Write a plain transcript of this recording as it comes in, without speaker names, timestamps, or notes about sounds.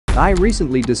I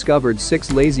recently discovered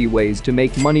 6 lazy ways to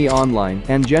make money online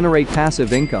and generate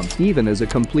passive income even as a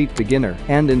complete beginner,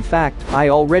 and in fact, I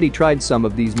already tried some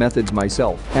of these methods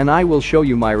myself and I will show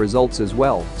you my results as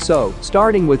well. So,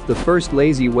 starting with the first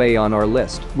lazy way on our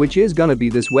list, which is gonna be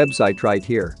this website right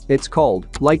here. It's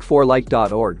called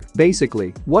like4like.org.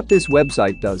 Basically, what this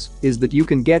website does is that you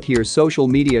can get here social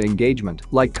media engagement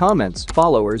like comments,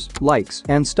 followers, likes,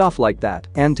 and stuff like that.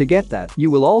 And to get that,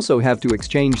 you will also have to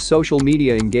exchange social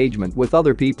media engagement with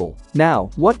other people. Now,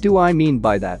 what do I mean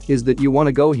by that is that you want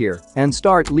to go here and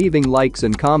start leaving likes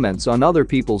and comments on other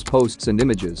people's posts and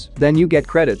images. Then you get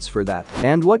credits for that.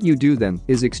 And what you do then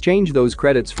is exchange those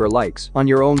credits for likes on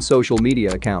your own social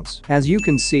media accounts. As you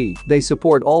can see, they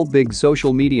support all big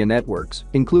social media networks,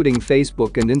 including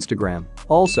Facebook and Instagram.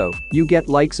 Also, you get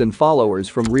likes and followers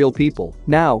from real people.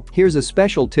 Now, here's a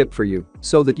special tip for you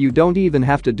so that you don't even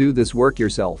have to do this work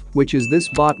yourself, which is this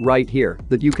bot right here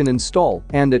that you can install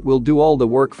and it will do all the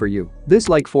work for you. This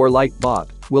like4like bot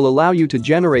will allow you to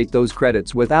generate those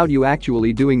credits without you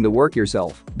actually doing the work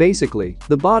yourself. Basically,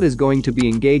 the bot is going to be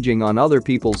engaging on other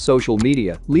people's social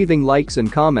media, leaving likes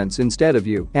and comments instead of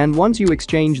you. And once you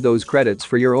exchange those credits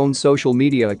for your own social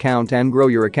media account and grow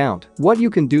your account, what you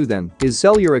can do then is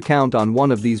sell your account on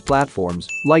one of these platforms,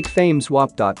 like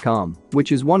fameswap.com,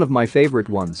 which is one of my favorite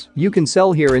ones. You can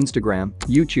sell here Instagram,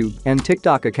 YouTube, and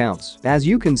TikTok accounts. As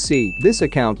you can see, this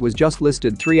account was just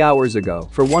listed 3 hours ago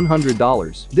for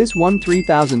 $100. This won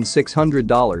 $3,600,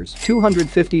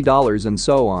 $250 and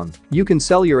so on. You can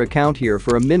sell your account here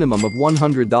for a minimum of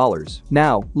 $100.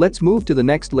 Now, let's move to the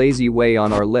next lazy way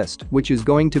on our list, which is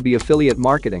going to be affiliate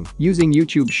marketing using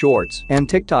YouTube Shorts and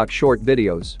TikTok short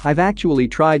videos. I've actually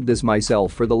tried this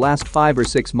myself for the last 5 or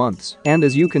 6 months, and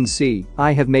as you can see,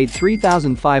 I have made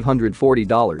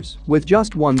 $3,540 with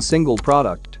just one single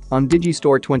product on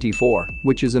Digistore24,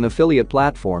 which is an affiliate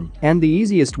platform. And the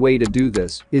easiest way to do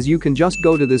this is you can just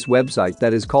go to this website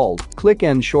that is called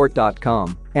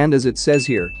clickandshort.com. And as it says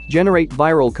here, generate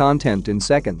viral content in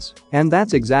seconds. And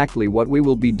that's exactly what we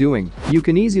will be doing. You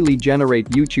can easily generate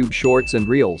YouTube Shorts and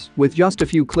Reels with just a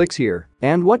few clicks here.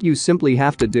 And what you simply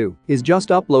have to do is just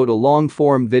upload a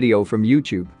long-form video from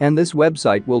YouTube, and this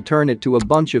website will turn it to a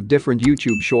bunch of different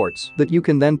YouTube Shorts that you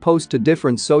can then post to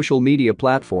different social media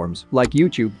platforms like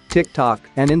YouTube, TikTok,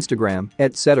 and Instagram,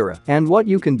 etc. And what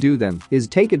you can do then is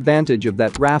take advantage of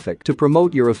that traffic to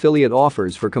promote your affiliate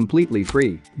offers for completely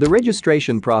free. The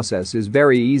registration process is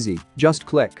very easy. Just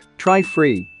click try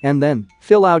free and then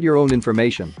fill out your own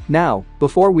information. Now,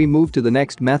 before we move to the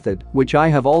next method, which I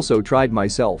have also tried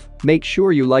myself, make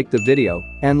sure you like the video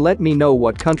and let me know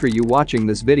what country you're watching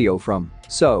this video from.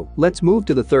 So, let's move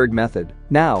to the third method.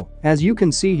 Now, as you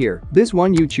can see here, this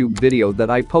one YouTube video that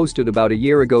I posted about a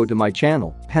year ago to my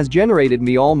channel has generated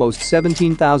me almost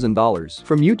 $17,000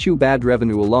 from YouTube ad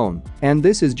revenue alone, and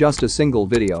this is just a single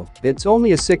video. It's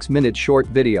only a 6-minute short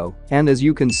video, and as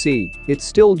you can see, it's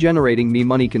still generating me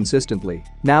money consistently.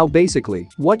 Now basically,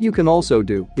 what you can also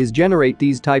do is generate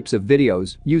these types of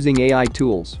videos using AI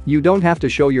tools. You don't have to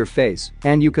show your face,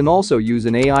 and you can also use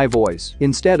an AI voice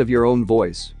instead of your own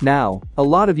voice. Now, a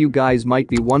lot of you guys might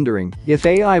be wondering if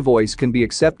AI voice can be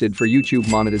accepted for YouTube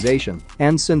monetization.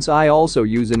 And since I also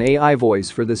use an AI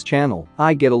voice for this channel,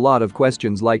 I get a lot of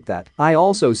questions like that. I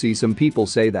also see some people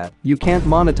say that you can't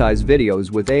monetize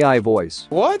videos with AI voice.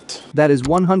 What? That is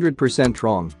 100%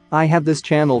 wrong. I have this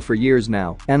channel for years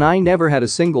now, and I never had a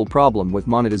single problem with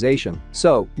monetization.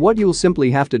 So, what you'll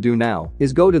simply have to do now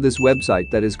is go to this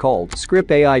website that is called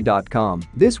scriptai.com.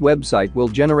 This website will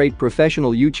generate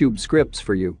professional YouTube scripts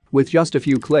for you with just a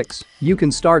few clicks. You can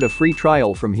start a free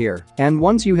trial from here, and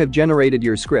once you have generated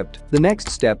your script, the next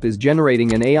step is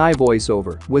generating an AI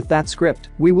voiceover with that script.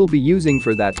 We will be using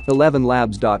for that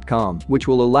 11labs.com, which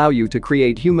will allow you to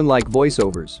create human-like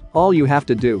voiceovers. All you have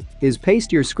to do is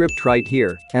paste your script right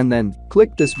here and then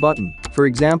click this button. For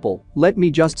example, let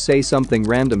me just say something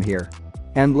random here.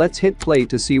 And let's hit play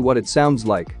to see what it sounds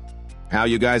like. How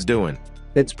you guys doing?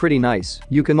 It's pretty nice.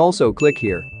 You can also click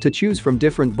here to choose from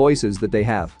different voices that they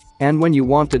have. And when you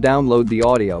want to download the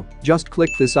audio, just click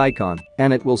this icon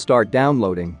and it will start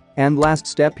downloading. And last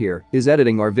step here is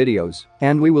editing our videos,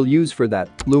 and we will use for that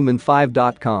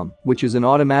Lumen5.com, which is an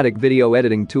automatic video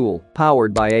editing tool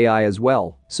powered by AI as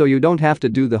well. so you don't have to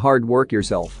do the hard work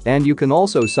yourself. And you can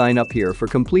also sign up here for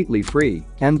completely free.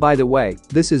 And by the way,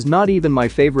 this is not even my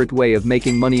favorite way of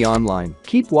making money online.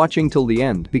 Keep watching till the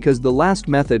end because the last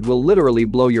method will literally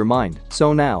blow your mind.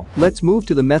 So now, let's move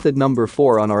to the method number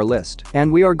 4 on our list.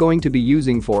 And we are going to be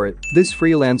using for it this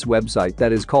freelance website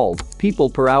that is called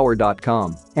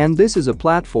peopleperhour.com. And this is a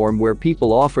platform where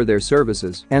people offer their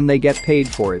services and they get paid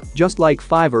for it, just like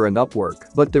Fiverr and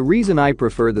Upwork. But the reason I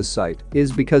prefer this site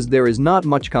is because there is not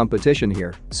much competition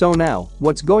here. So now,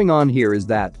 what's going on here is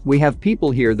that we have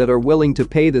people here that are willing to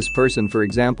pay this person, for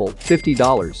example,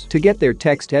 $50 to get their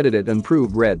text edited and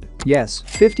proofread. Yes,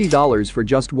 $50 for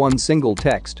just one single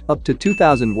text, up to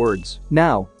 2,000 words.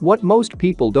 Now, what most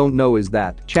people don't know is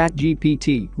that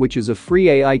ChatGPT, which is a free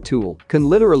AI tool, can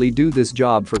literally do this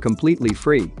job for completely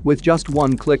free with just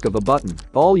one click of a button.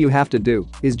 All you have to do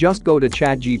is just go to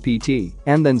ChatGPT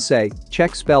and then say,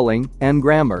 check spelling and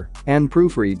grammar and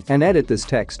proofread and edit this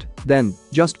text. Then,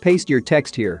 just paste your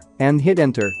text here and hit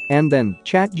enter, and then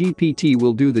ChatGPT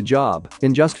will do the job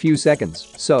in just few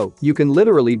seconds. So, you can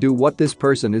literally do what this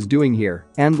person is doing here.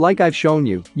 And like I've shown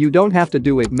you, you don't have to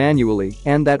do it manually,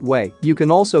 and that way, you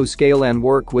can also scale and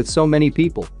work with so many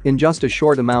people in just a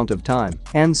short amount of time.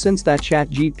 And since that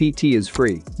ChatGPT is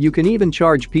free, you can even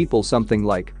charge people something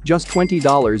like just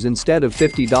 $20 instead of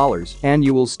 $50, and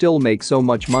you will still make so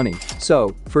much money.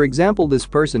 So, for example, this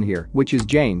person here, which is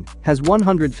Jane, has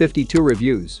 152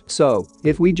 reviews. So,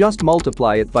 if we just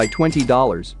multiply it by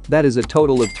 $20, that is a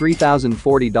total of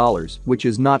 $3,040, which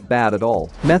is not bad at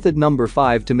all. Method number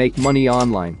 5 to make money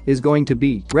online is going to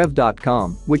be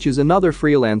rev.com, which is another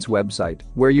freelance website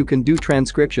where you can do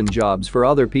transcription jobs for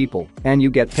other people and you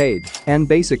get paid. And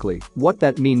basically, what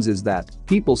that means is that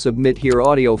people submit here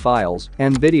audio files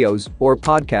and videos or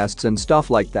podcasts and stuff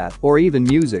like that, or even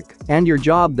music, and your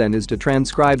job then is to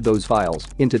transcribe those files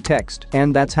into text,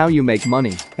 and that's how you make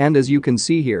money. And as you can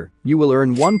see here, you will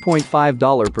earn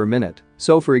 $1.5 per minute.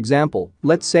 So for example,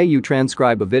 let's say you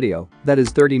transcribe a video that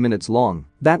is 30 minutes long.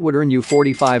 That would earn you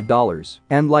 $45.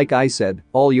 And like I said,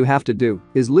 all you have to do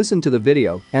is listen to the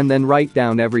video and then write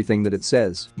down everything that it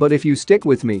says. But if you stick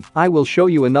with me, I will show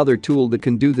you another tool that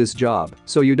can do this job,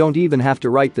 so you don't even have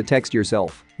to write the text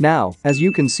yourself. Now, as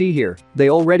you can see here, they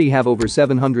already have over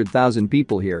 700,000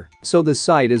 people here. So the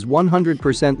site is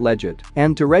 100% legit.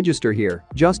 And to register here,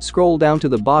 just scroll down to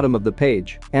the bottom of the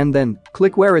page and then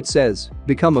click where it says,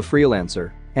 become a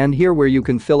freelancer. And here where you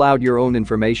can fill out your own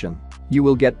information. You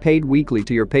will get paid weekly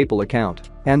to your PayPal account.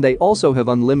 And they also have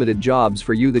unlimited jobs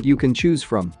for you that you can choose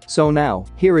from. So now,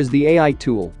 here is the AI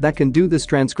tool that can do this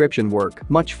transcription work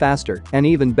much faster and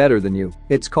even better than you.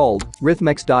 It's called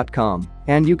rhythmex.com.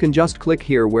 And you can just click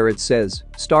here where it says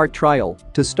start trial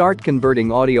to start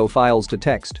converting audio files to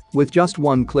text with just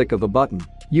one click of a button.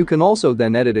 You can also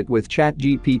then edit it with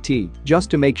ChatGPT just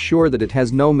to make sure that it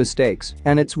has no mistakes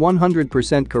and it's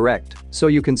 100% correct, so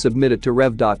you can submit it to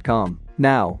rev.com.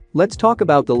 Now, let's talk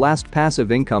about the last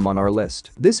passive income on our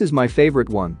list. This is my favorite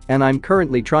one, and I'm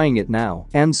currently trying it now.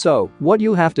 And so, what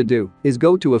you have to do is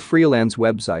go to a freelance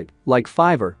website like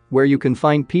Fiverr, where you can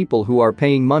find people who are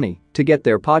paying money to get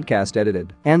their podcast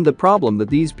edited. And the problem that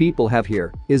these people have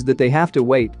here is that they have to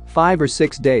wait 5 or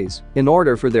 6 days in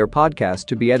order for their podcast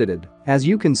to be edited. As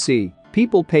you can see,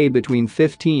 people pay between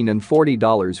 $15 and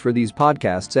 $40 for these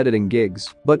podcasts editing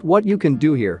gigs. But what you can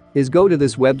do here is go to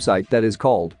this website that is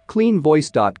called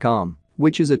cleanvoice.com,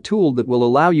 which is a tool that will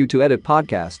allow you to edit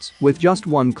podcasts with just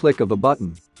one click of a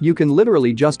button. You can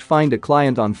literally just find a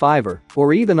client on Fiverr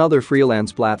or even other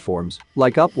freelance platforms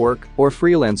like Upwork or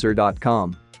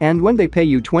freelancer.com. And when they pay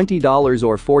you $20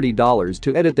 or $40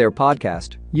 to edit their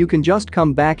podcast, you can just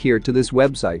come back here to this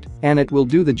website and it will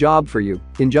do the job for you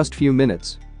in just few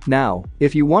minutes. Now,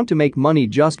 if you want to make money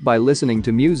just by listening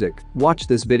to music, watch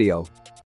this video.